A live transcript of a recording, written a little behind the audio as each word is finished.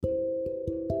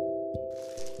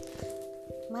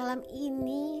Malam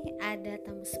ini ada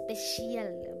tamu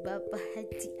spesial, Bapak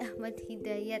Haji Ahmad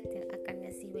Hidayat yang akan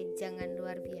ngasih wejangan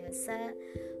luar biasa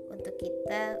untuk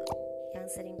kita yang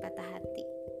sering patah hati,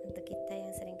 untuk kita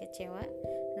yang sering kecewa.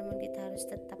 Namun kita harus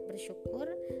tetap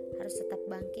bersyukur, harus tetap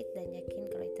bangkit dan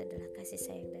yakin kalau itu adalah kasih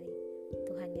sayang dari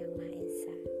Tuhan Yang Maha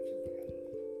Esa.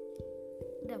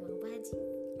 Udah mau Pak Haji?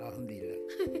 Alhamdulillah.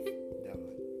 Udah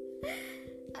mau.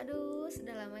 Aduh,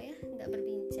 sudah lama ya nggak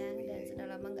berbincang dan sudah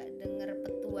lama nggak dengar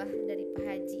petuah dari Pak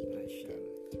Haji. Gitu.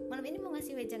 Malam ini mau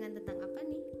ngasih wejangan tentang apa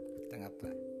nih? Tentang apa?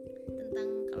 Tentang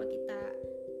kalau kita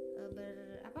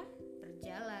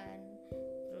berjalan,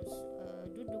 terus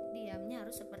duduk diamnya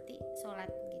harus seperti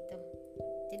sholat gitu.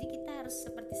 Jadi kita harus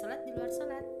seperti sholat di luar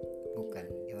sholat. Bukan,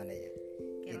 gimana ya?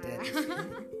 Kira.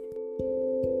 Itu